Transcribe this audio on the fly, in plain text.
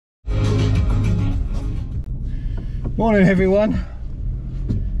Morning everyone.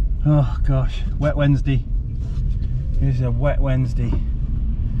 Oh gosh, wet Wednesday. It is a wet Wednesday.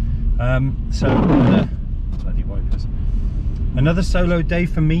 Bloody wipers. Another solo day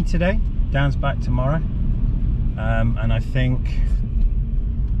for me today. Dan's back tomorrow. And I think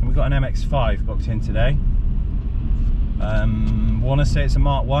we've got an MX-5 booked in today. Want to say it's a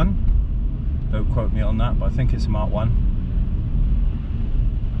Mark 1. Don't quote me on that, but I think it's a Mark 1.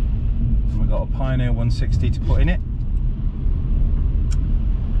 And we've got a Pioneer 160 to put in it.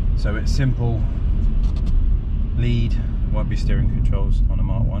 So it's simple lead, won't be steering controls on a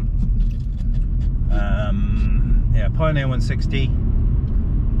Mark 1. Yeah, Pioneer 160.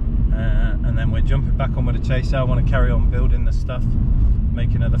 And then we're jumping back on with a Chaser. I want to carry on building the stuff,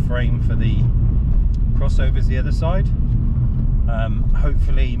 make another frame for the crossovers the other side.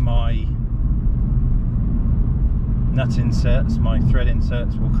 Hopefully my nut inserts, my thread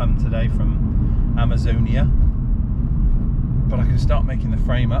inserts will come today from Amazonia, but I can start making the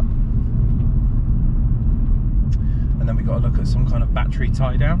frame up. And then we've got to look at some kind of battery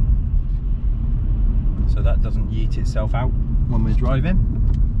tie down so that doesn't yeet itself out when we're driving.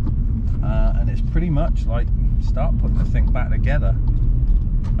 And it's pretty much like start putting the thing back together.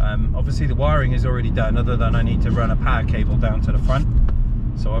 Obviously the wiring is already done, other than I need to run a power cable down to the front.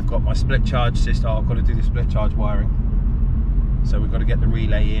 So I've got my split charge system. I've got to do the split charge wiring. So we've got to get the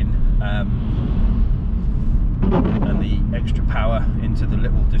relay in and the extra power into the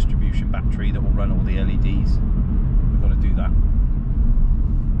little distribution battery that will run all the LEDs. We've got to do that.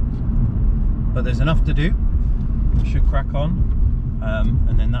 But there's enough to do. We should crack on.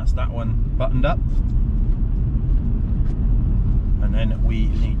 And then that's that one buttoned up. And then we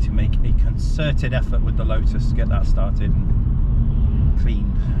need to make a concerted effort with the Lotus to get that started and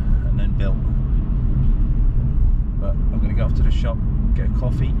cleaned and then built. But I'm going to go off to the shop, get a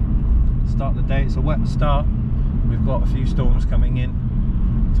coffee, start the day. It's a wet start. We've got a few storms coming in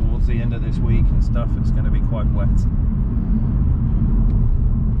towards the end of this week and stuff. It's going to be quite wet.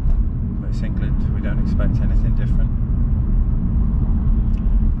 But it's England, we don't expect anything different.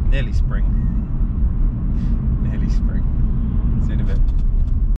 Nearly spring. Nearly spring. See you in a bit.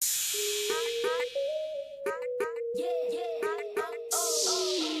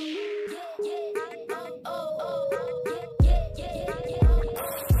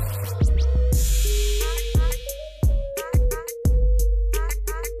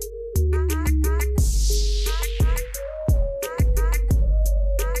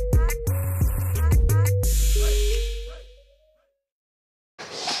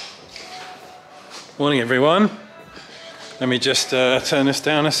 Morning everyone. Let me just turn this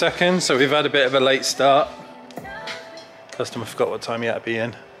down a second. So we've had a bit of a late start. Customer forgot what time he had to be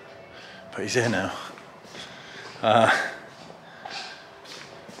in, but he's here now.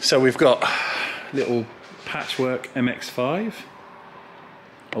 So we've got little patchwork MX-5,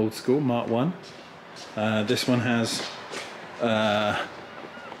 old school Mark 1. This one has a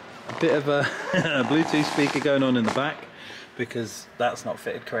bit of a Bluetooth speaker going on in the back, because that's not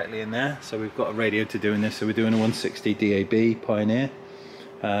fitted correctly in there. So we've got a radio to do in this. So we're doing a 160 DAB Pioneer.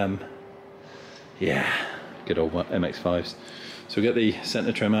 Yeah, good old MX-5s. So we get the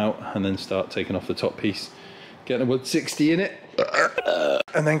center trim out and then start taking off the top piece, getting a 160 in it,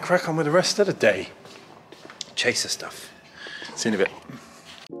 and then crack on with the rest of the day. Chaser stuff. See you in a bit.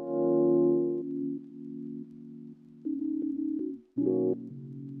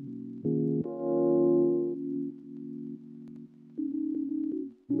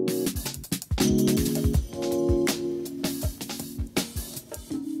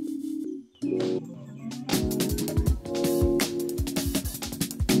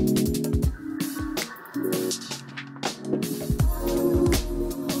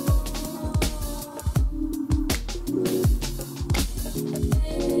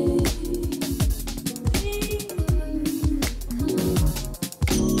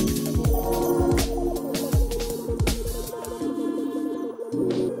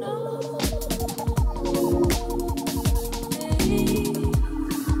 No.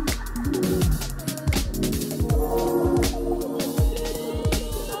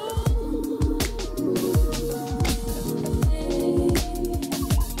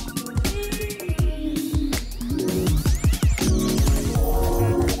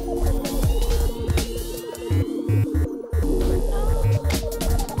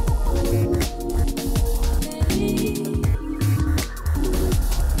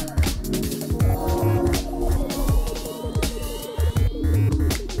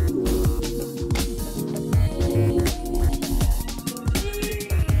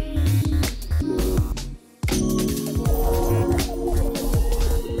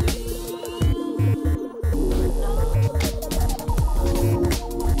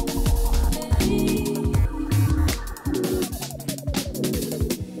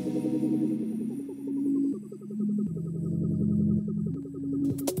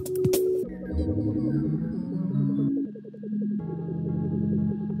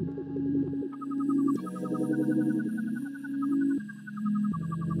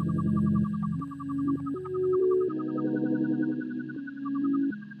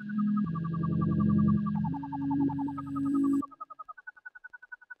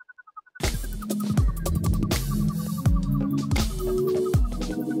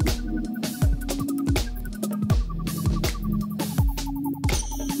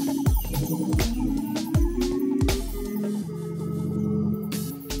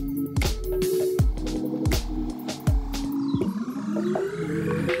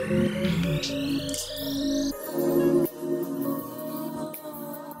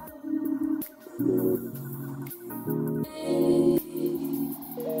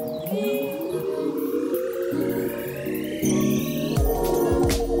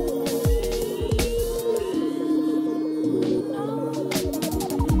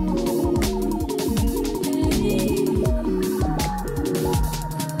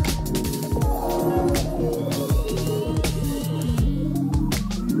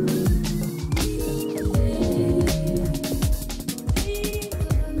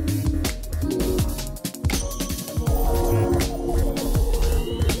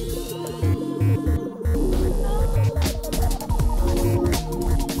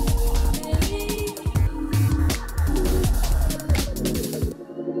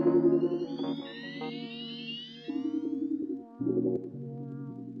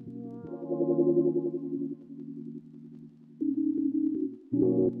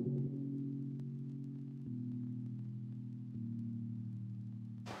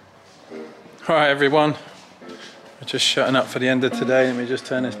 Right everyone, we're just shutting up for the end of today. Let me just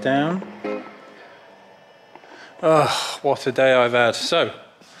turn this down. Oh, what a day I've had. So,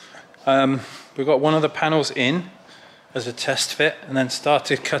 we've got one of the panels in as a test fit and then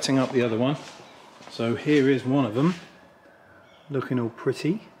started cutting up the other one. So here is one of them, looking all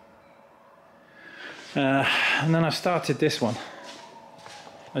pretty. And then I started this one,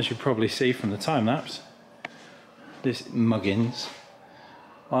 as you probably see from the time lapse, this Muggins.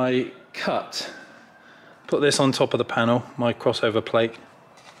 I put this on top of the panel, my crossover plate,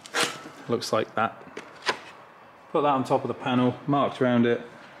 looks like that. Put that on top of the panel, marked around it,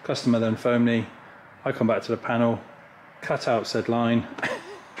 customer then phoned me, I come back to the panel, cut out said line,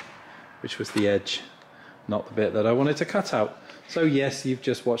 which was the edge, not the bit that I wanted to cut out. So yes, you've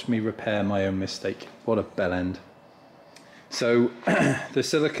just watched me repair my own mistake. What a bell end. So the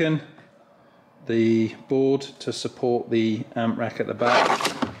silicon, the board to support the amp rack at the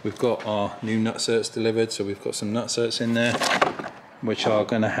back. We've got our new nutserts delivered, so we've got some nutserts in there, which are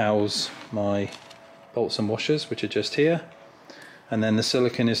going to house my bolts and washers, which are just here. And then the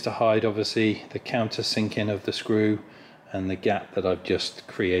silicon is to hide, obviously, the countersinking of the screw and the gap that I've just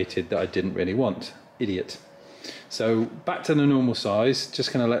created that I didn't really want. Idiot. So back to the normal size,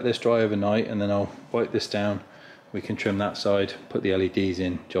 just going to let this dry overnight and then I'll wipe this down. We can trim that side, put the LEDs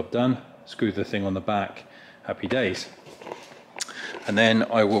in, job done. Screw the thing on the back, happy days. And then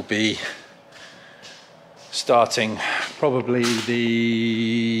I will be starting probably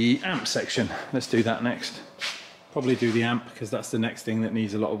the amp section. Let's do that next. Probably do the amp because that's the next thing that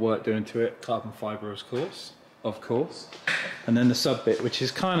needs a lot of work doing to it. Carbon fibre of course. And then the sub bit, which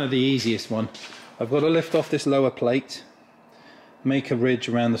is kind of the easiest one. I've got to lift off this lower plate, make a ridge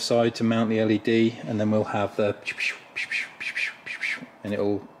around the side to mount the LED, and then we'll have the and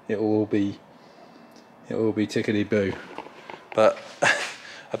it'll all be tickety boo. But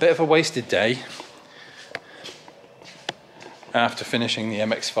a bit of a wasted day after finishing the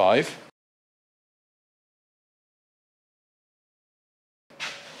MX-5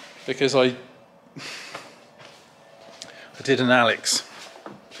 because I did an Alex.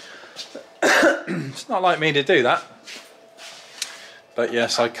 It's not like me to do that, but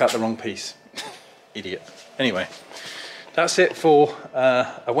yes, I cut the wrong piece. Idiot. Anyway, that's it for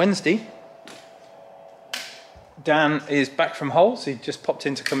a Wednesday. Dan is back from Hull, so he just popped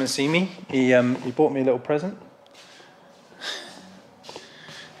in to come and see me. He bought me a little present.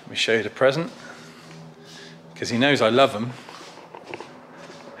 Let me show you the present, because he knows I love him.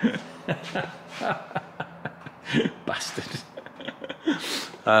 Bastard.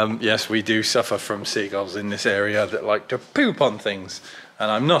 Yes, we do suffer from seagulls in this area that like to poop on things, and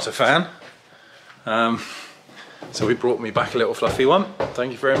I'm not a fan. So he brought me back a little fluffy one.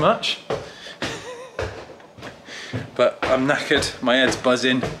 Thank you very much. But I'm knackered, my head's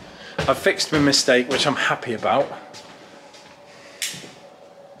buzzing. I've fixed my mistake, which I'm happy about.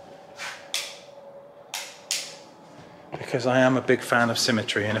 Because I am a big fan of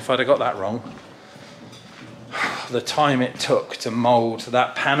symmetry, and if I'd have got that wrong, the time it took to mould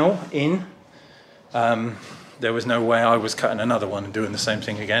that panel in, there was no way I was cutting another one and doing the same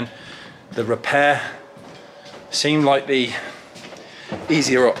thing again. The repair seemed like the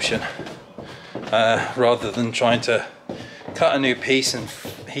easier option, rather than trying to cut a new piece and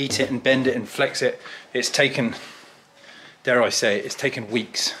heat it and bend it and flex it. It's taken, dare I say it, it's taken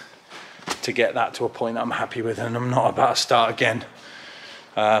weeks to get that to a point that I'm happy with, and I'm not about to start again.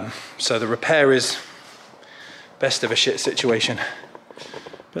 So the repair is best of a shit situation.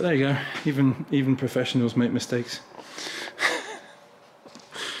 But there you go, even professionals make mistakes.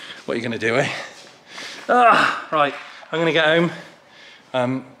 What are you gonna do, eh? Right, I'm gonna get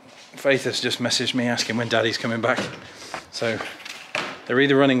home. Faith has just messaged me asking when Daddy's coming back. So They're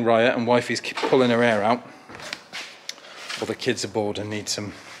either running riot and wifey's pulling her hair out, or the kids are bored and need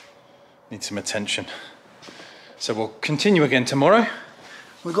some attention. So we'll continue again tomorrow.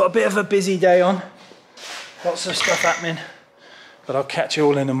 We've got a bit of a busy day on. Lots of stuff happening. But I'll catch you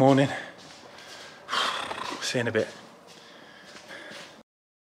all in the morning. See you in a bit.